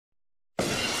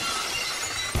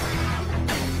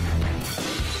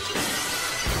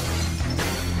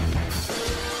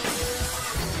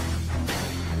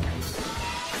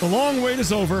The long wait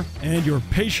is over, and your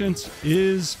patience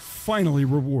is finally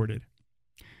rewarded.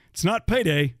 It's not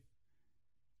payday.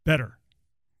 Better.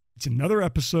 It's another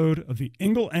episode of the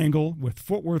Engel with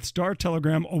Fort Worth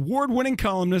Star-Telegram award-winning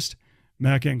columnist,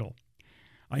 Mac Engel.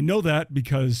 I know that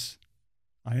because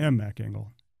I am Mac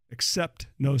Engel, except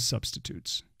no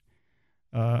substitutes.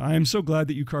 I am so glad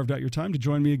that you carved out your time to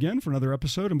join me again for another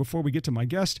episode. And before we get to my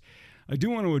guest, I do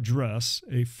want to address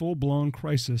a full-blown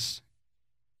crisis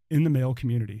in the male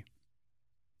community.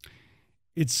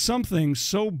 It's something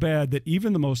so bad that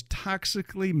even the most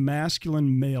toxically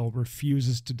masculine male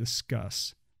refuses to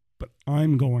discuss. But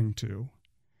I'm going to.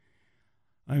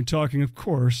 I'm talking, of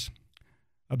course,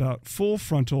 about full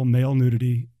frontal male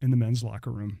nudity in the men's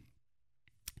locker room.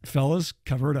 Fellas,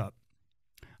 cover it up.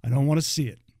 I don't want to see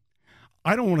it.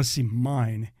 I don't want to see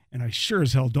mine, and I sure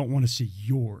as hell don't want to see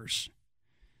yours.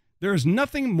 There is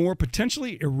nothing more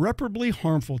potentially irreparably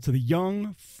harmful to the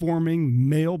young, forming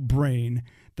male brain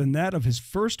than that of his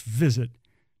first visit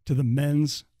to the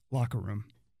men's locker room.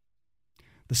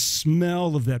 The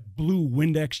smell of that blue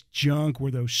Windex junk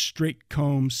where those straight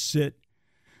combs sit,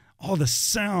 all the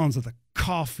sounds of the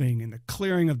coughing and the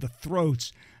clearing of the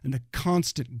throats and the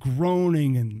constant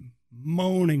groaning and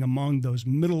moaning among those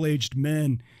middle-aged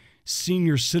men,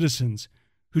 senior citizens,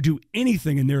 who do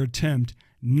anything in their attempt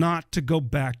not to go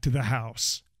back to the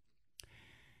house.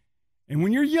 And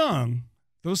when you're young,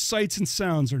 those sights and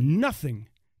sounds are nothing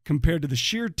compared to the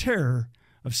sheer terror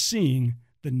of seeing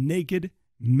the naked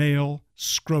male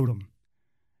scrotum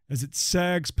as it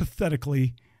sags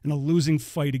pathetically in a losing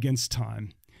fight against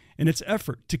time in its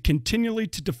effort to continually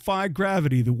to defy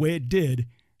gravity the way it did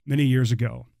many years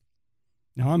ago.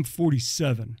 Now I'm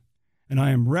 47, and I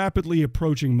am rapidly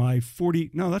approaching my 40.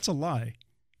 No, that's a lie.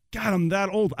 God, I'm that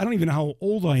old. I don't even know how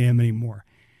old I am anymore.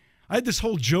 I had this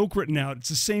whole joke written out. It's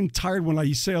the same tired one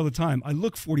I say all the time. I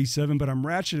look 47, but I'm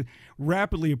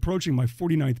rapidly approaching my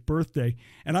 49th birthday.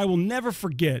 And I will never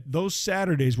forget those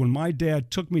Saturdays when my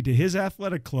dad took me to his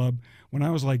athletic club when I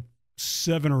was like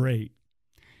 7 or 8.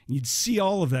 And you'd see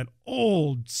all of that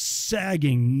old,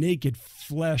 sagging, naked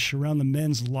flesh around the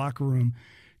men's locker room,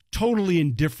 totally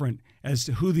indifferent as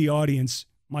to who the audience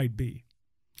might be.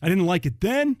 I didn't like it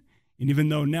then. And even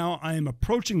though now I am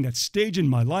approaching that stage in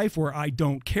my life where I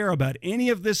don't care about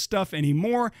any of this stuff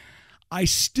anymore, I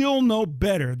still know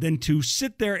better than to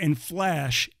sit there and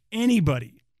flash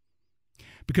anybody.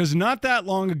 Because not that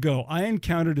long ago, I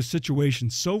encountered a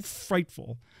situation so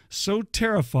frightful, so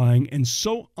terrifying, and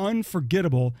so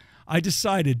unforgettable, I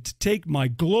decided to take my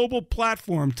global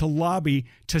platform to lobby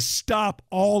to stop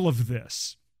all of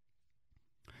this.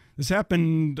 This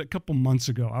happened a couple months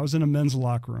ago. I was in a men's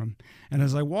locker room, and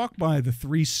as I walked by the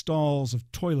 3 stalls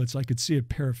of toilets, I could see a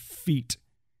pair of feet.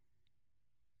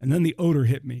 And then the odor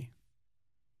hit me.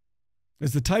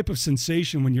 It's the type of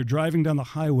sensation when you're driving down the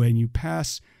highway and you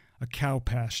pass a cow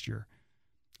pasture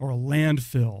or a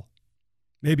landfill,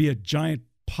 maybe a giant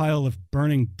pile of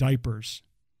burning diapers.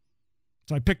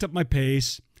 So I picked up my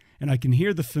pace, and I can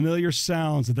hear the familiar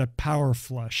sounds of that power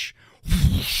flush.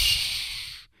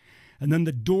 And then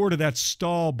the door to that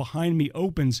stall behind me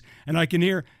opens, and I can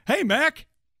hear, "Hey, Mac."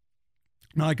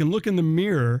 Now I can look in the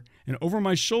mirror, and over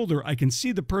my shoulder, I can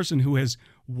see the person who has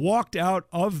walked out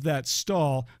of that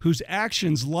stall, whose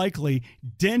actions likely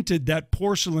dented that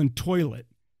porcelain toilet.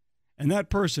 And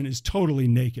that person is totally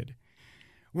naked.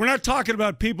 We're not talking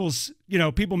about People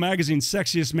Magazine's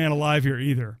Sexiest Man Alive here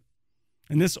either.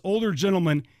 And this older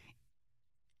gentleman,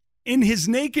 in his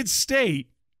naked state,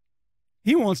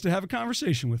 he wants to have a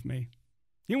conversation with me.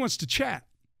 He wants to chat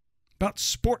about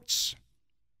sports,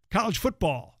 college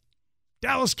football,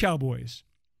 Dallas Cowboys.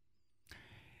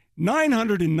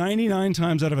 999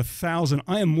 times out of 1,000,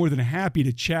 I am more than happy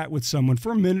to chat with someone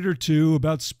for a minute or two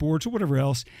about sports or whatever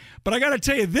else. But I got to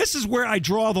tell you, this is where I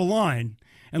draw the line.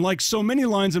 And like so many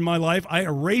lines in my life, I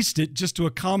erased it just to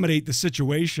accommodate the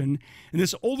situation. And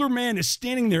this older man is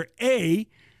standing there, A,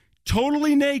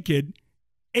 totally naked,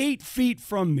 8 feet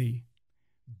from me.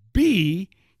 B,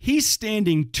 he's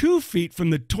standing 2 feet from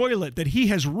the toilet that he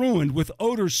has ruined with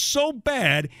odors so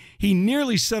bad he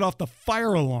nearly set off the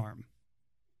fire alarm.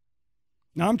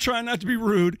 Now, I'm trying not to be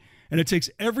rude, and it takes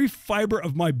every fiber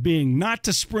of my being not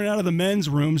to sprint out of the men's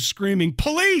room screaming,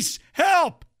 "Police,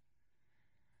 help!"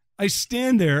 I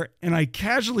stand there, and I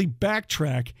casually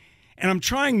backtrack, and I'm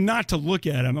trying not to look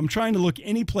at him. I'm trying to look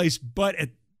any place but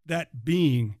at that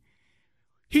being.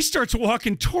 He starts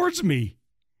walking towards me.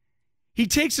 He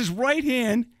takes his right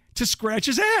hand to scratch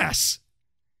his ass.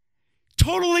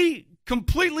 Totally,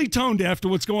 completely tone deaf to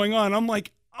what's going on. I'm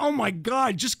like, oh my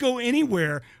God, just go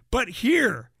anywhere but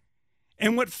here.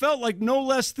 And what felt like no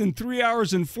less than 3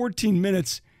 hours and 14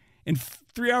 minutes and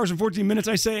 3 hours and 14 minutes,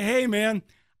 I say, hey, man,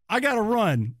 I got to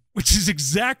run, which is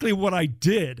exactly what I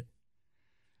did.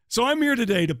 So I'm here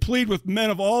today to plead with men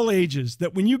of all ages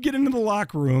that when you get into the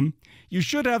locker room, you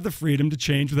should have the freedom to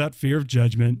change without fear of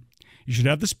judgment. You should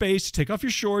have the space to take off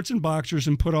your shorts and boxers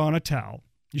and put on a towel.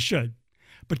 You should.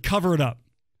 But cover it up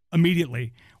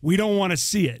immediately. We don't want to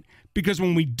see it, because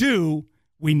when we do,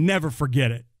 we never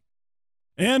forget it.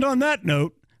 And on that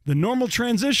note, the normal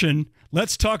transition,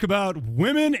 let's talk about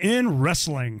women in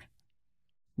wrestling.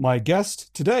 My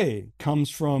guest today comes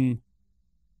from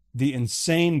the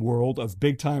insane world of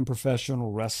big-time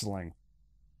professional wrestling.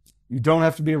 You don't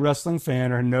have to be a wrestling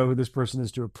fan or know who this person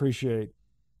is to appreciate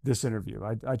this interview.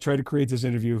 I try to create this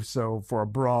interview for a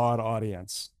broad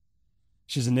audience.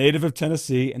 She's a native of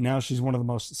Tennessee, and now she's one of the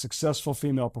most successful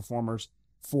female performers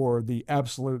for the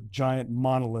absolute giant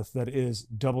monolith that is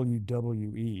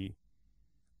WWE.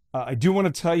 I do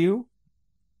want to tell you,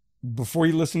 before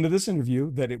you listen to this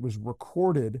interview, that it was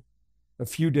recorded a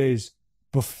few days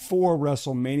before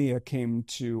WrestleMania came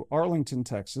to Arlington,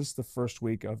 Texas, the first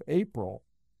week of April.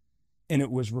 And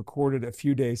it was recorded a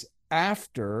few days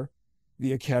after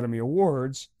the Academy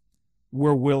Awards,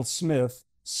 where Will Smith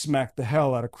smacked the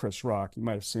hell out of Chris Rock. You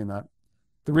might have seen that.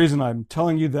 The reason I'm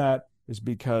telling you that is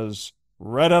because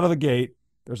right out of the gate,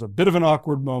 there's a bit of an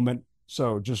awkward moment,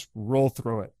 so just roll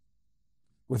through it.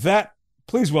 With that,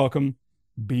 please welcome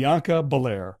Bianca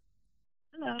Belair.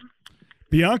 Hello.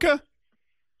 Bianca?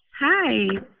 Hi.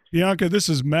 Bianca, this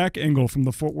is Mac Engel from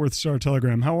the Fort Worth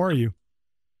Star-Telegram. How are you?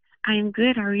 I am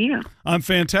good. How are you? I'm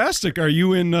fantastic. Are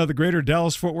you in the greater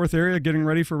Dallas-Fort Worth area getting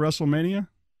ready for WrestleMania?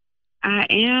 I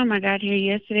am. I got here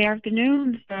yesterday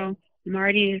afternoon, so I'm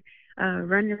already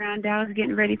running around Dallas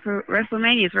getting ready for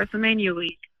WrestleMania. It's WrestleMania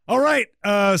week. All right.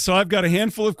 So I've got a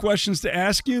handful of questions to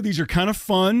ask you. These are kind of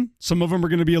fun. Some of them are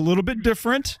going to be a little bit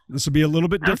different. This will be a little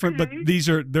bit different, Okay.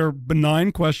 but they're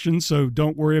benign questions, so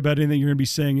don't worry about anything. You're going to be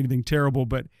saying anything terrible.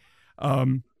 But,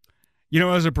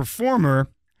 as a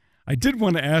performer, I did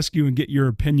want to ask you and get your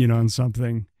opinion on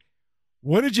something.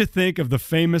 What did you think of the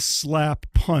famous slap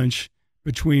punch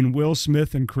between Will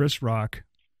Smith and Chris Rock?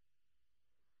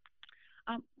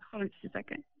 Hold on just a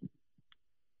second.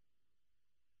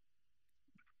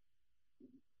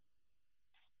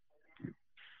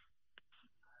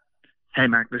 Hey,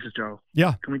 Mac, this is Joel.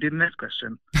 Yeah. Can we do the next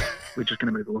question? We're just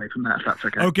going to move away from that, if that's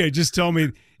okay. Okay, just tell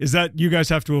me, is that you guys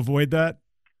have to avoid that?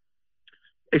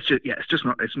 It's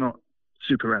not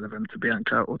super relevant to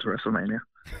Bianca or to WrestleMania.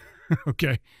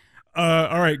 Okay.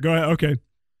 All right, go ahead. Okay.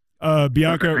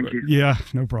 Bianca. Okay, thank you. Yeah,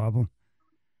 no problem.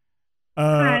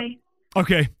 Hi.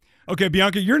 Okay,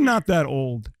 Bianca, you're not that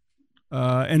old.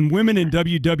 And women in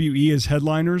WWE as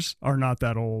headliners are not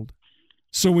that old.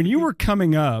 So when you were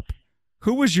coming up,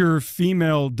 who was your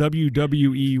female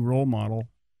WWE role model?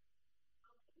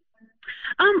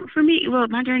 For me, well,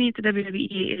 my journey into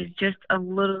WWE is just a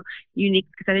little unique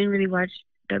because I didn't really watch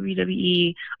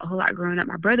WWE a whole lot growing up.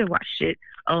 My brother watched it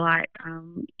a lot,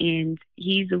 and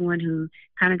he's the one who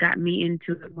kind of got me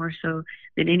into it more so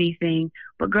than anything.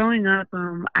 But growing up,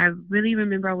 I really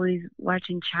remember always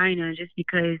watching Chyna just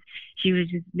because she was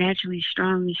just naturally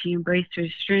strong and she embraced her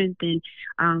strength, and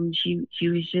she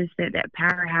was just that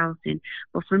powerhouse.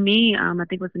 But for me, I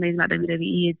think what's amazing about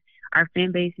WWE is our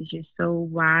fan base is just so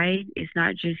wide. It's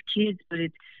not just kids, but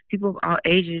it's people of all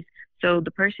ages. So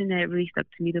the person that really stuck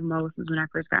to me the most was when I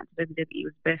first got to WWE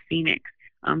was Beth Phoenix.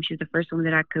 She was the first one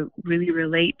that I could really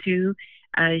relate to.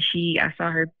 I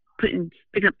saw her picking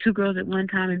up two girls at one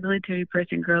time, a military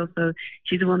person girl. So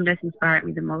she's the woman that's inspired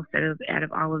me the most out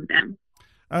of all of them.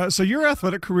 So your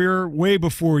athletic career, way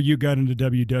before you got into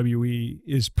WWE,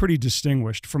 is pretty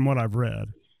distinguished from what I've read.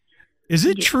 Is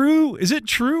it true? Is it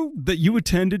true that you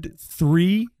attended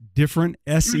 3 different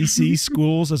SEC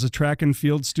schools as a track and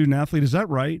field student athlete? Is that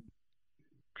right?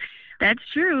 That's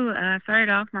true. I started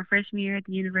off my freshman year at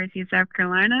the University of South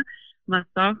Carolina. My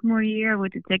sophomore year, I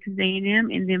went to Texas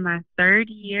A&M, and then my third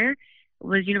year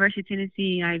was University of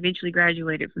Tennessee, and I eventually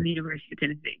graduated from the University of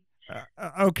Tennessee.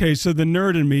 Okay, so the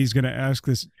nerd in me is going to ask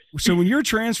this. So when you're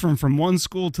transferring from one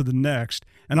school to the next,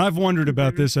 and I've wondered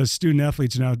about this as student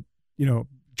athletes now,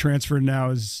 transferring now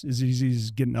is as easy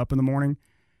as getting up in the morning.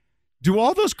 Do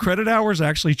all those credit hours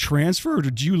actually transfer, or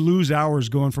did you lose hours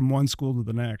going from one school to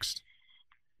the next?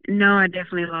 No, I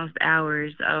definitely lost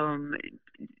hours.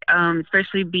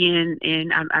 Especially being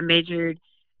I majored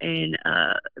in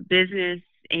business,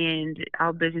 and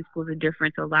all business schools are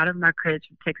different. So a lot of my credits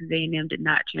from Texas A&M did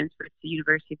not transfer to the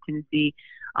University of Tennessee.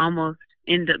 Almost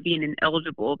ended up being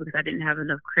ineligible because I didn't have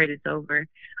enough credits over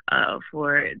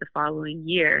for the following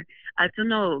year. So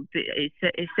no, it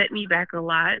set me back a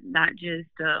lot, not just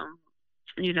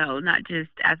not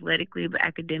just athletically, but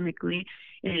academically.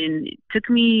 And it took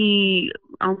me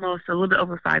almost a little bit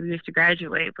over 5 years to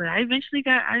graduate, but I eventually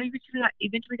got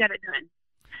it done.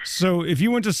 So if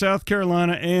you went to South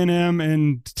Carolina, A&M,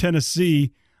 and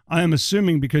Tennessee, I am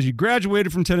assuming because you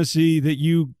graduated from Tennessee that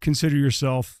you consider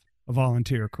yourself a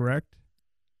volunteer, correct?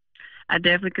 I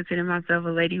definitely consider myself a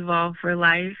Lady Vol for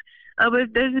life.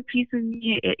 But there's a piece of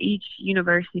me at each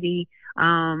university.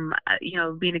 Being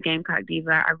a Gamecock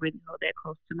Diva, I really hold that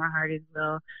close to my heart as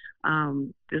well.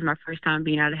 This is my first time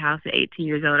being out of the house at 18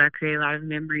 years old. I created a lot of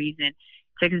memories, and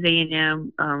Texas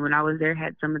A&M, when I was there,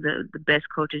 had some of the best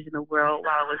coaches in the world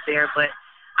while I was there. But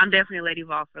I'm definitely a Lady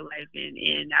Vol for life,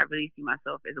 and I really see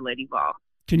myself as a Lady Vol.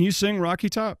 Can you sing Rocky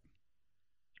Top?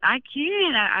 I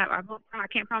can. I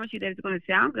can't promise you that it's going to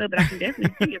sound good, but I can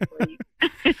definitely sing it for you.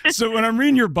 So when I'm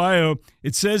reading your bio,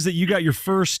 it says that you got your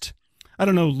first, I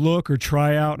don't know, look or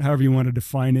tryout, however you want to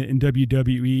define it, in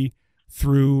WWE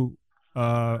through,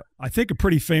 I think, a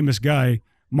pretty famous guy,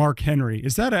 Mark Henry.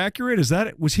 Is that accurate?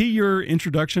 Was he your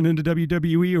introduction into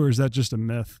WWE, or is that just a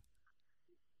myth?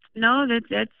 No,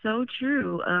 that's so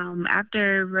true.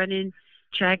 After running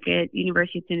track at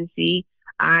University of Tennessee,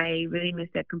 I really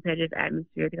missed that competitive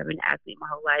atmosphere because I've been an athlete my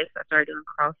whole life. So I started doing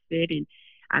CrossFit, and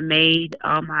I made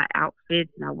all my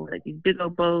outfits, and I wore like these big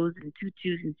old bows and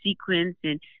tutus and sequins,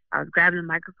 and I was grabbing the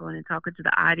microphone and talking to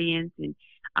the audience, and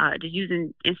just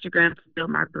using Instagram to build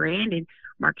my brand. And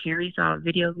Mark Henry saw a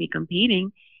video of me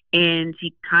competing, and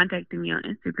he contacted me on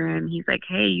Instagram. He's like,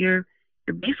 "Hey, you're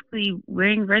basically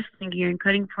wearing wrestling gear and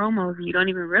cutting promos, and you don't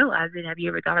even realize it. Have you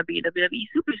ever thought of being a WWE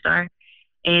superstar?"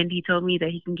 And he told me that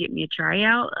he can get me a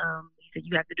tryout. He said,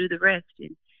 "You have to do the rest."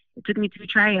 And it took me 2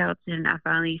 tryouts, and I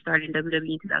finally started in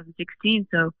WWE in 2016.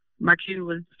 So Mark Henry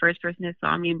was the first person that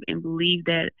saw me and believed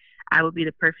that I would be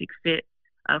the perfect fit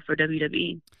for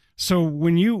WWE. So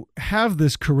when you have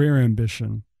this career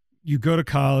ambition, you go to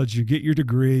college, you get your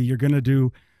degree, you're going to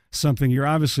do something. You're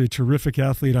obviously a terrific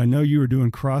athlete. I know you were doing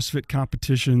CrossFit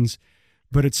competitions,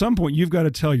 but at some point you've got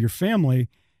to tell your family,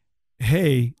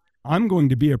 hey, I'm going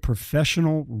to be a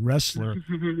professional wrestler.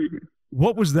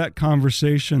 What was that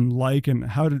conversation like, and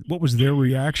what was their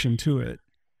reaction to it?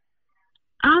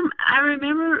 I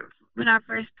remember when I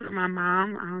first told my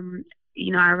mom,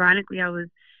 ironically, I was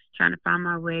trying to find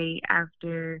my way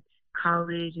after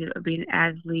college of being an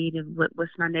athlete and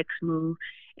what's my next move.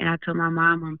 And I told my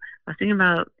mom I was thinking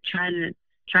about trying to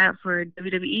try out for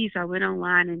WWE. So I went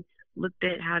online and looked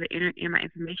at how to enter in my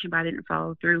information, but I didn't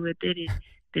follow through with it. And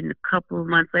then a couple of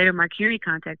months later, Mark Henry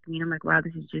contacted me, and I'm like, wow,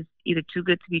 this is just either too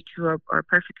good to be true or a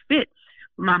perfect fit.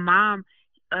 But my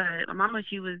mama,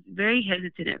 she was very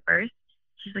hesitant at first.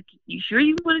 She's like, "You sure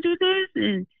you want to do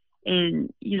this?"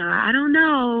 And I don't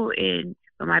know.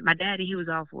 But my daddy, he was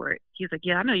all for it. He was like,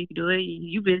 "Yeah, I know you can do it.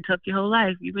 You've been tough your whole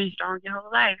life. You've been strong your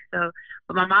whole life." So,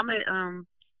 but my mama,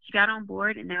 she got on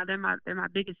board, and now they're my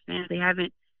biggest fans. They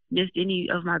haven't missed any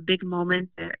of my big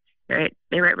moments. They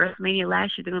were at WrestleMania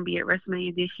last year. They're going to be at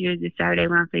WrestleMania this year, this Saturday,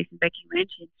 when I'm facing Becky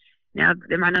Lynch. And now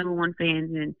they're my number one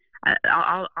fans, and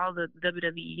all the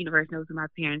WWE universe knows who my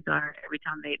parents are every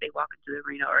time they walk into the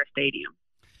arena or a stadium.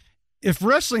 If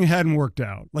wrestling hadn't worked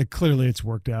out, like clearly it's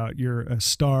worked out, you're a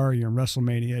star, you're in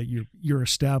WrestleMania, you're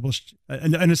established,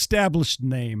 an established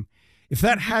name. If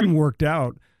that hadn't worked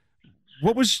out,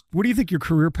 what do you think your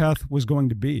career path was going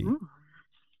to be? Ooh.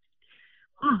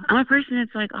 I'm a person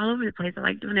that's like all over the place. I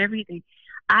like doing everything.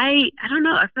 I don't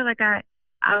know. I feel like I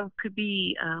could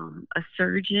be a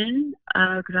surgeon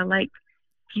because I like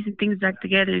piecing things back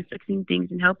together and fixing things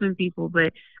and helping people.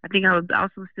 But I think I would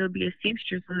also still be a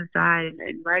seamstress on the side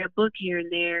and write a book here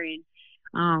and there.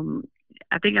 And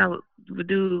I think I would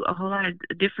do a whole lot of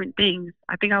different things.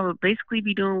 I think I would basically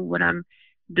be doing what I'm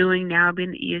doing now,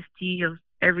 being the EST of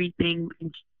everything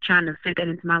and trying to fit that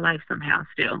into my life somehow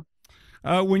still.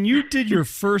 When you did your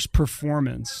first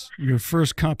performance, your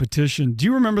first competition, do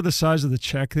you remember the size of the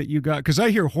check that you got? Because I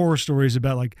hear horror stories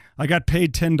about, like, I got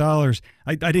paid $10.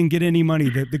 I didn't get any money.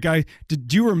 The guy,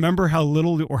 do you remember how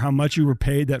little or how much you were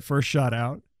paid that first shot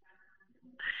out?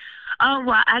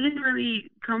 Well, I didn't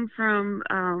really come from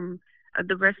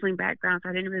the wrestling background, so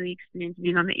I didn't really experience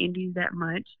being on the indies that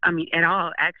much. I mean, at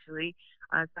all, actually.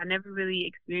 So I never really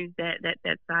experienced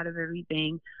that side of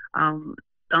everything.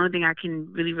 The only thing I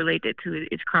can really relate that to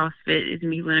is CrossFit, is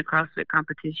me winning a CrossFit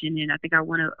competition, and I think I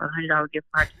won a $100 gift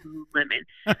card to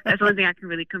Lululemon. That's the only thing I can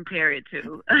really compare it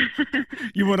to.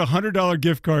 You won a $100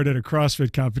 gift card at a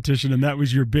CrossFit competition, and that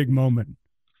was your big moment.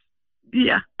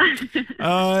 Yeah.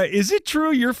 Is it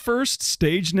true your first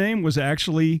stage name was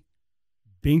actually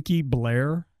Bianca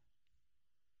Belair?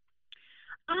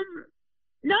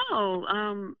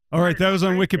 No. All right, that was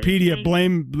on Wikipedia.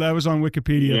 That was on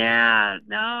Wikipedia. Yeah,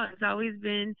 no, it's always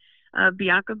been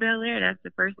Bianca Belair. That's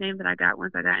the first name that I got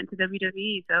once I got into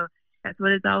WWE. So that's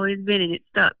what it's always been, and it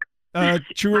stuck.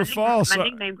 True or false? My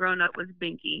nickname growing up was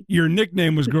Binky. Your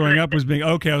nickname was growing up was Binky.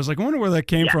 Okay, I was like, I wonder where that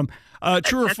came from.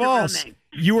 True or false?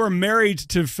 You are married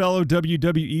to fellow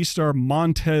WWE star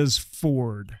Montez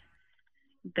Ford.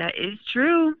 That is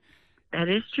true. That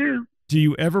is true. Do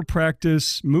you ever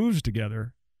practice moves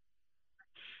together?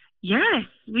 Yes,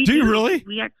 we do. Do you really?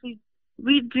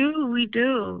 We do.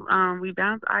 We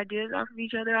bounce ideas off of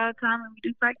each other all the time, and we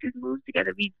do practice moves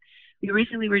together. We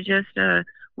recently were just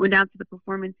went down to the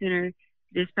Performance Center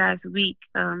this past week,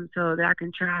 so that I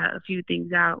can try a few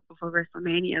things out before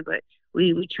WrestleMania. But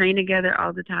we train together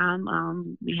all the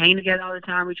time. We hang together all the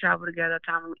time. We travel together all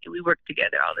the time, and we work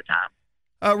together all the time.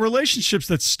 Relationships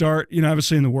that start,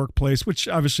 obviously in the workplace, which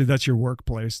obviously that's your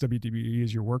workplace. WWE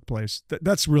is your workplace.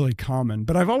 That's really common.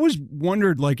 But I've always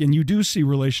wondered, and you do see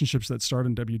relationships that start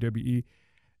in WWE.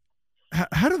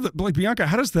 Bianca,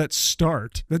 how does that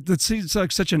start? That seems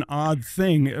like such an odd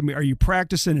thing. I mean, are you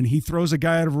practicing and he throws a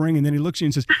guy out of a ring and then he looks at you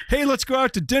and says, "Hey, let's go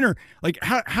out to dinner"?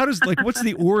 How does what's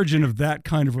the origin of that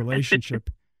kind of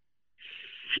relationship?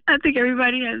 I think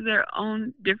everybody has their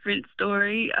own different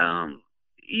story.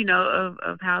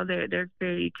 Of how their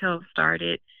fairy tale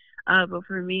started. But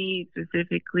for me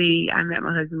specifically, I met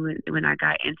my husband when I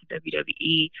got into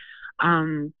WWE.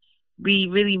 We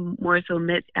really more so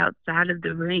met outside of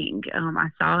the ring. I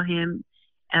saw him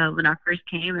when I first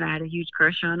came, and I had a huge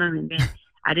crush on him. And then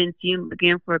I didn't see him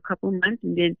again for a couple months,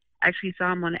 and then actually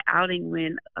saw him on an outing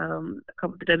when a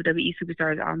couple of the WWE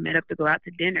superstars all met up to go out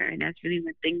to dinner. And that's really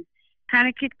when things kind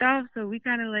of kicked off. So we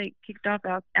kind of kicked off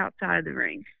outside of the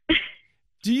ring.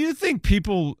 Do you think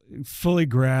people fully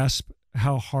grasp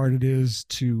how hard it is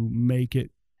to make it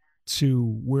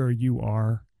to where you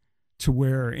are, to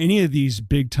where any of these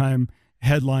big time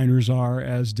headliners are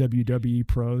as WWE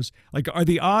pros? Are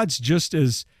the odds just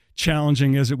as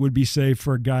challenging as it would be, say,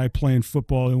 for a guy playing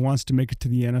football who wants to make it to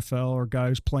the NFL, or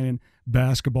guys playing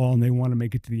basketball and they want to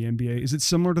make it to the NBA? Is it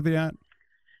similar to that?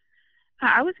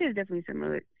 I would say it's definitely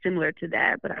similar to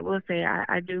that, but I will say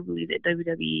I do believe that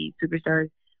WWE superstars,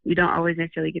 we don't always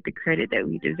necessarily get the credit that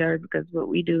we deserve, because what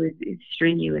we do is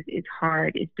strenuous, it's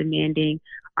hard, it's demanding,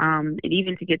 and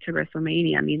even to get to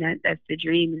WrestleMania, I mean, that's the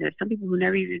dream. And there's some people who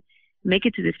never even make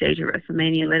it to the stage of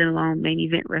WrestleMania, let alone main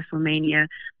event WrestleMania,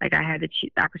 like I had the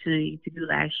opportunity to do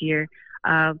last year.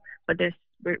 But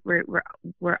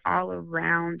we're all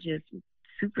around just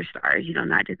superstars,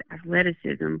 not just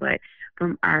athleticism, but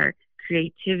from our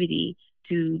creativity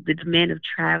to the demand of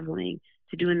traveling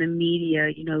to doing the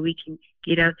media, we can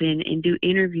get up and do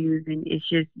interviews, and it's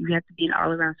just, you have to be an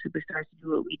all-around superstar to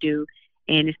do what we do.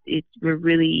 And we're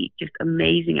really just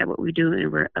amazing at what we do,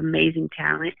 and we're amazing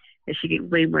talent that should get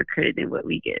way more credit than what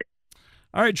we get.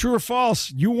 All right, true or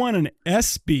false, you won an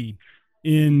ESPY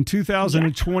in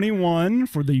 2021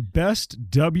 for the best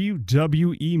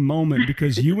WWE moment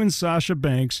because you and Sasha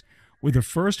Banks were the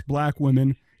first black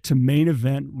women to main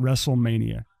event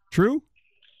WrestleMania. True?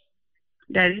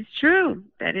 That is true.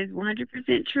 That is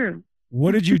 100% true.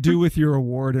 What did you do with your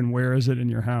award, and where is it in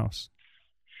your house?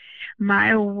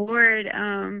 My award,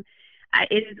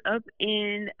 it is up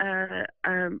in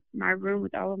my room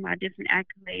with all of my different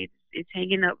accolades. It's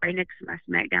hanging up right next to my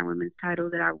SmackDown Women's title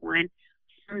that I won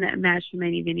from that match for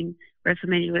main eventing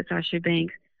WrestleMania with Sasha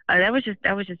Banks. That was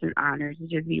just an honor to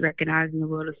just be recognized in the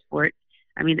world of sports.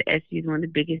 I mean, the ESPY is one of the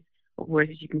biggest awards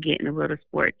that you can get in the world of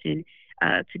sports, and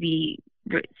to be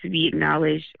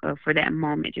acknowledged for that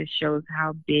moment just shows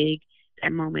how big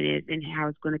that moment is and how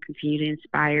it's going to continue to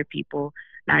inspire people,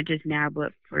 not just now,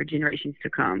 but for generations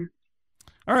to come.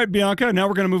 All right, Bianca, now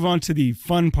we're going to move on to the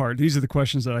fun part. These are the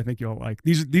questions that I think you'll like.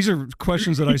 These are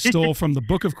questions that I stole from the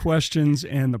Book of Questions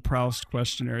and the Proust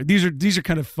Questionnaire. These are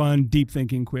kind of fun, deep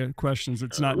thinking questions.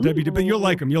 It's not WWE, but you'll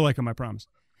like them. You'll like them, I promise.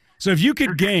 So if you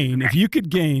could gain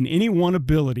any one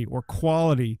ability or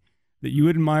quality that you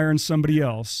admire in somebody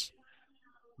else,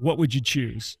 what would you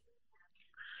choose?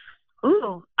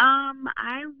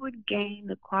 I would gain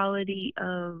the quality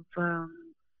of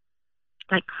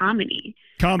comedy.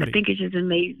 I think it's just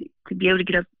amazing to be able to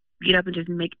get up and just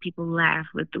make people laugh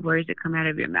with the words that come out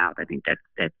of your mouth. I think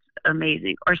that's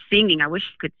amazing. Or singing. I wish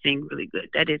I could sing really good.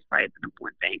 That is probably the number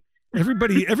one thing.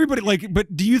 Everybody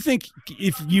but do you think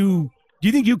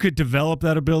you could develop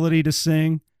that ability to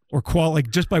sing or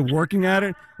just by working at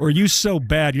it? Or are you so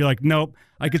bad you're like, nope,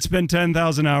 I could spend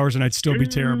 10,000 hours and I'd still be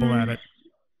terrible at it?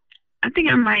 I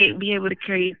think I might be able to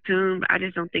carry a tune. I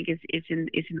just don't think it's in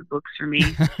the books for me.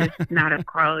 It's just not a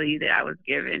quality that I was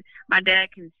given. My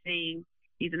dad can sing,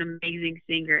 He's an amazing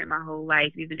singer. In my whole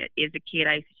life, even as a kid,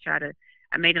 I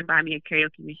made him buy me a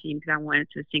karaoke machine because I wanted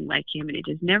to sing like him, and it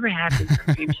just never happened.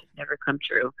 Some dreams just never come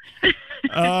true.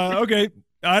 Okay.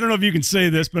 I don't know if you can say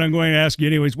this, but I'm going to ask you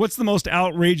anyways. What's the most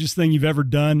outrageous thing you've ever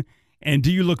done? And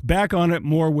do you look back on it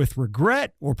more with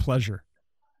regret or pleasure?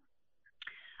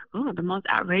 Oh, the most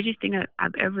outrageous thing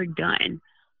I've ever done.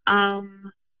 I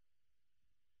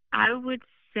would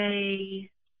say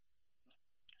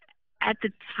at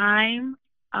the time,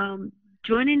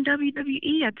 joining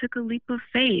WWE, I took a leap of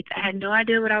faith. I had no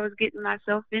idea what I was getting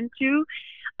myself into.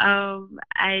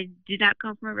 I did not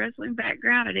come from a wrestling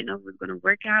background. I didn't know if it was going to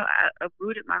work out. I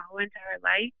uprooted my whole entire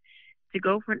life to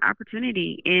go for an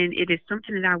opportunity, and it is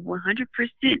something that I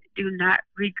 100% do not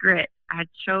regret. I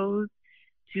chose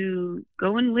to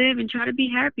go and live and try to be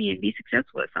happy and be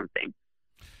successful at something.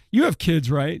 You have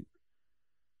kids, right?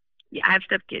 Yeah, I have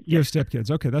stepkids. You have stepkids.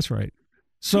 Okay, that's right.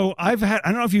 So I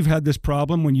don't know if you've had this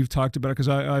problem when you've talked about it, because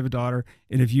I have a daughter,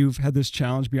 and if you've had this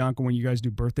challenge, Bianca, when you guys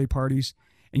do birthday parties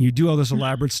and you do all this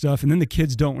elaborate stuff, and then the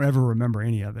kids don't ever remember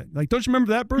any of it. Like, don't you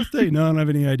remember that birthday? No, I don't have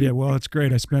any idea. Well, it's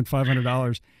great. I spent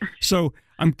 $500. So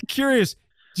I'm curious,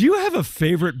 do you have a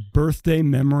favorite birthday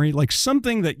memory? Like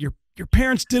something that your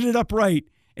parents did it up right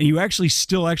and you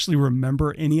still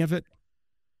remember any of it?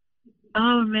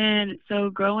 Oh, man. So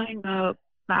growing up,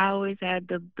 I always had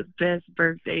the best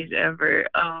birthdays ever.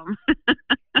 I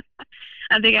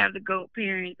think I have the GOAT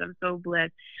parents. I'm so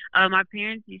blessed. My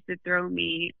parents used to throw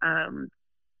me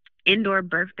indoor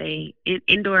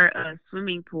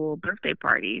swimming pool birthday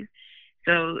parties.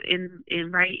 So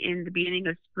right in the beginning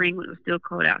of spring, when it was still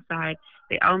cold outside,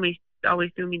 they always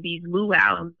threw me these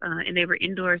luau's, and they were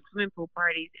indoor swimming pool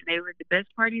parties, and they were the best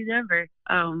parties ever.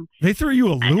 They threw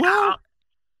you a luau?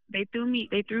 They threw me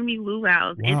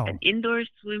luau's. Wow. An indoor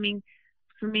swimming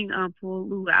pool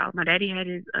luau. My daddy had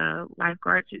his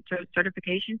lifeguard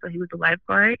certification, so he was a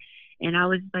lifeguard, and I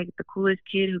was like the coolest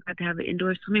kid who got to have an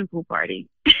indoor swimming pool party.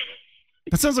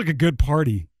 That sounds like a good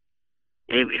party.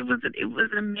 It was an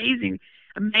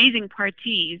amazing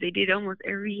parties. They did almost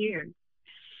every year.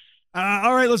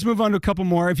 All right, let's move on to a couple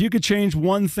more. If you could change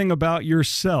one thing about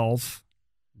yourself,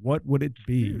 what would it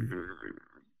be?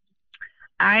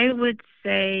 I would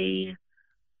say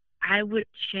I would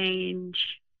change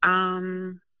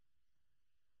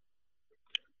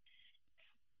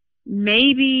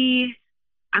maybe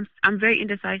I'm very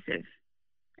indecisive.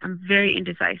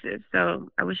 So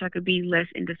I wish I could be less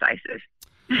indecisive.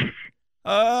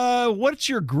 What's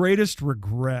your greatest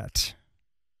regret?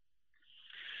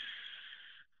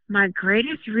 My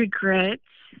greatest regret,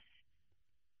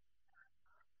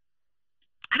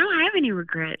 I don't have any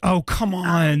regrets. Oh, come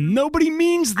on. Nobody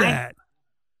means that.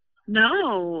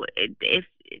 No. If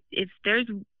there's,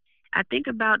 I think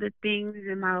about the things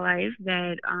in my life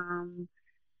that,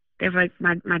 they're like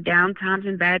my down times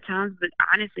and bad times. But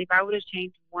honestly, if I would have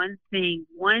changed one thing,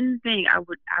 I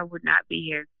would not be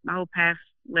here. My whole path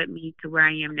led me to where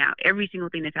I am now. Every single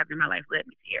thing that's happened in my life led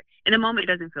me to here. In the moment,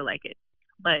 it doesn't feel like it.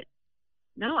 But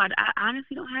no, I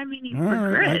honestly don't have any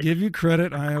regrets. I give you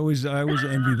credit. I always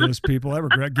envy those people. I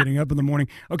regret getting up in the morning.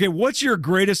 Okay, what's your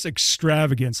greatest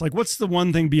extravagance? Like, what's the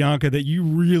one thing, Bianca, that you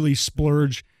really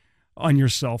splurge on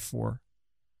yourself for?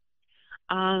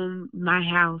 My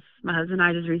house. My husband and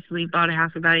I just recently bought a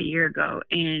house about a year ago,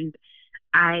 and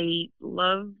I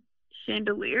love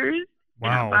chandeliers.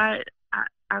 Wow. And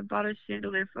I bought a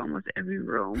chandelier for almost every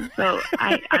room. So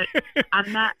I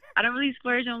don't really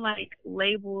splurge on like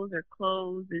labels or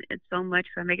clothes and so much,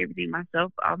 because I make everything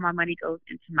myself. All my money goes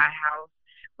into my house.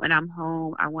 When I'm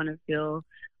home, I want to feel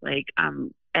like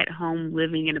I'm at home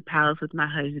living in a palace with my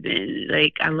husband.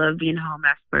 Like, I love being home.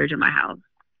 I splurge on my house.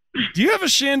 Do you have a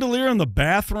chandelier in the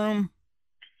bathroom?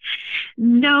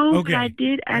 No, okay. But I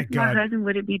did ask my husband,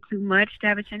 would it be too much to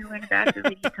have a chandelier in the bathroom?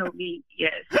 And he told me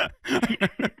yes.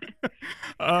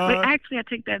 But actually, I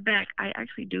take that back. I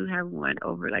actually do have one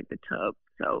over like the tub.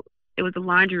 So it was the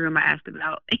laundry room I asked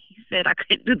about. He said I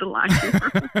couldn't do the laundry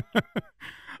room.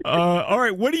 All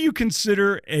right. What do you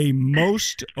consider a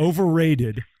most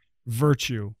overrated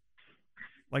virtue?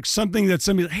 Like something that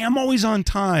somebody, hey, I'm always on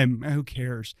time. Who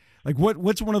cares? Like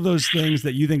what's one of those things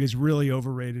that you think is really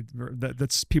overrated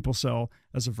that's people sell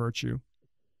as a virtue?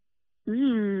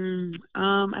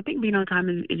 I think being on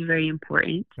time is very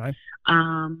important. Okay.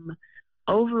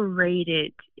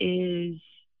 Overrated this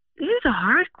is a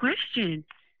hard question.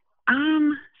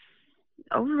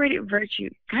 Overrated virtue.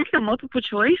 Can I get a multiple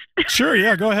choice? Sure,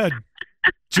 yeah, go ahead.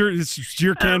 It's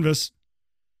your canvas.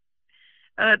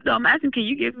 So I'm asking, can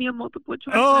you give me a multiple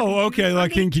choice? Oh, okay.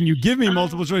 Like, can you give me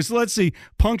multiple choice? Let's see.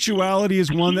 Punctuality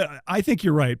is one that I think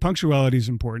you're right. Punctuality is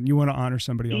important. You want to honor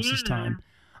somebody else's time.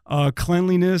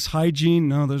 Cleanliness, hygiene.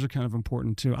 No, those are kind of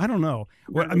important too. I don't know.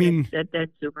 What I mean,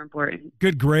 that's super important.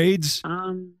 good grades. Is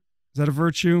that a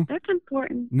virtue? That's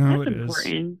important. No, that's it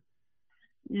important. is.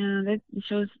 Yeah, that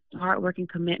shows hard work and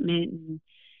commitment.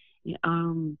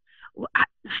 And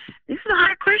this is a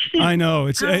hard question. I know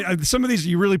it's some of these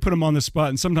you really put them on the spot,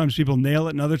 and sometimes people nail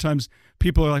it, and other times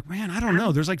people are like, "Man, I don't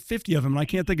know." There's like 50 of them, and I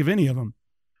can't think of any of them.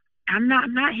 I'm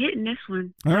not hitting this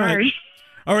one. All right. Sorry.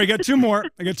 All right, I got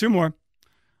two more.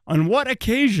 On what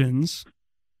occasions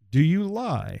do you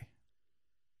lie?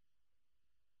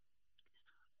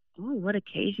 Oh, what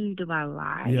occasions do I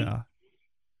lie? Yeah.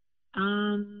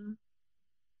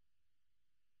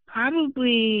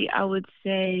 Probably I would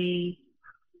say,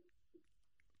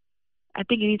 I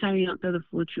think anytime you don't tell the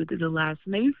full truth is a lie. So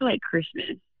maybe for like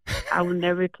Christmas, I would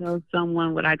never tell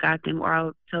someone what I got them, or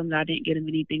I'll tell them that I didn't get them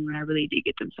anything when I really did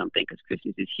get them something, because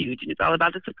Christmas is huge and it's all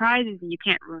about the surprises and you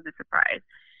can't ruin the surprise.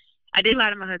 I did lie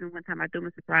to my husband one time. I threw him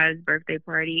a surprise birthday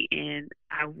party, and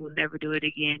I will never do it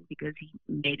again because he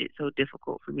made it so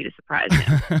difficult for me to surprise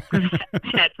him.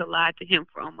 I had to lie to him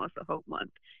for almost a whole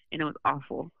month, and it was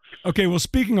awful. Okay, well,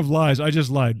 speaking of lies, I just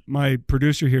lied. My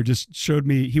producer here just showed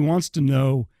me, he wants to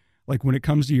know, like, when it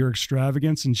comes to your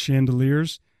extravagance and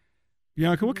chandeliers,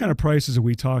 Bianca, what kind of prices are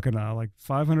we talking about? Like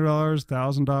 $500,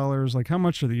 $1,000? Like, how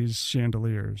much are these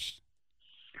chandeliers?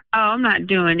 Oh, I'm not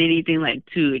doing anything like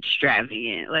too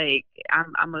extravagant. Like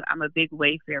I'm a big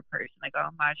Wayfair person. Like all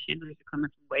my chandeliers are coming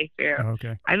from Wayfair. Oh,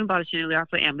 okay. I even bought a chandelier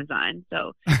off of Amazon.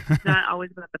 So it's not always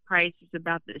about the price, it's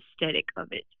about the aesthetic of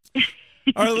it.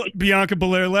 All right, Bianca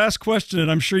Belair, last question,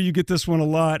 and I'm sure you get this one a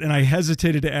lot, and I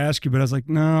hesitated to ask you, but I was like,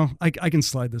 no, I can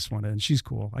slide this one in. She's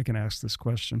cool. I can ask this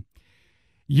question.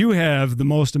 You have the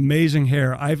most amazing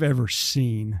hair I've ever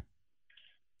seen.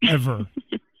 Ever.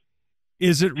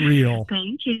 Is it real?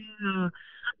 Thank you.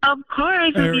 Of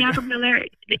course, Bianca Belair,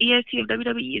 the EST of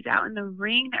WWE is out in the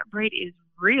ring. That braid is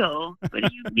real. What do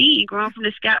you mean? Growing from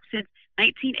the scalp since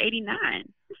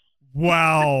 1989.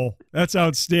 Wow, that's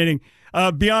outstanding.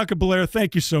 Bianca Belair,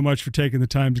 thank you so much for taking the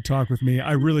time to talk with me.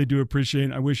 I really do appreciate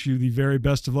it. I wish you the very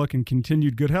best of luck and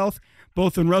continued good health,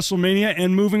 both in WrestleMania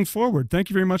and moving forward.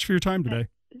 Thank you very much for your time today.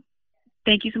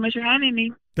 Thank you so much for having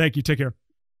me. Thank you. Take care.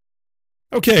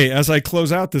 Okay, as I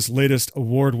close out this latest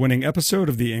award-winning episode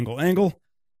of the Engel,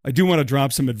 I do want to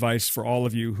drop some advice for all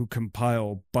of you who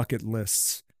compile bucket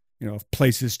lists, of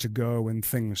places to go and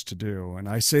things to do. And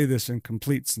I say this in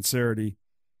complete sincerity.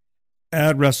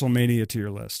 Add WrestleMania to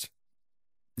your list.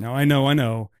 Now, I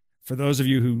know, for those of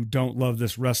you who don't love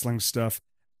this wrestling stuff,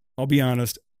 I'll be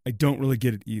honest, I don't really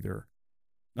get it either.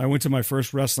 I went to my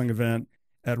first wrestling event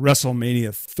at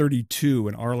WrestleMania 32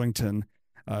 in Arlington,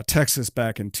 Texas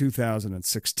back in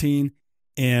 2016,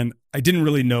 and I didn't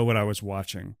really know what I was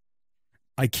watching.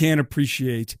 I can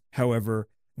appreciate, however,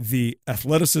 the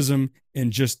athleticism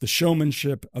and just the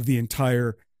showmanship of the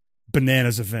entire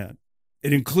bananas event.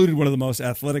 It included one of the most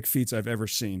athletic feats I've ever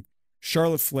seen.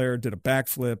 Charlotte Flair did a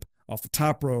backflip off the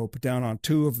top rope down on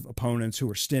two of opponents who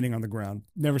were standing on the ground.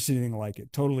 Never seen anything like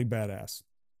it. Totally badass.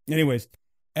 Anyways,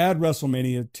 add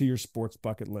WrestleMania to your sports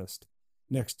bucket list.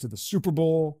 Next to the Super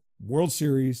Bowl, World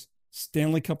Series,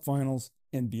 Stanley Cup Finals,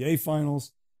 NBA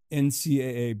Finals,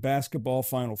 NCAA Basketball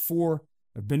Final Four.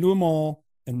 I've been to them all,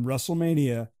 and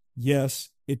WrestleMania,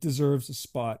 yes, it deserves a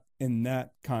spot in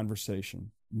that conversation.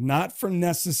 Not for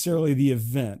necessarily the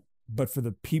event, but for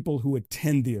the people who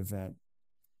attend the event.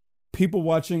 People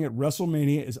watching at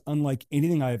WrestleMania is unlike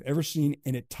anything I have ever seen,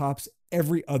 and it tops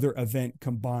every other event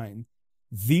combined.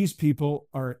 These people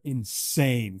are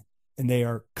insane, and they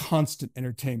are constant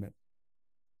entertainment.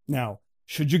 Now,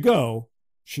 should you go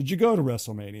to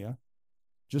WrestleMania,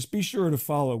 just be sure to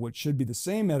follow what should be the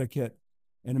same etiquette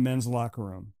in a men's locker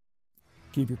room.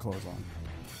 Keep your clothes on.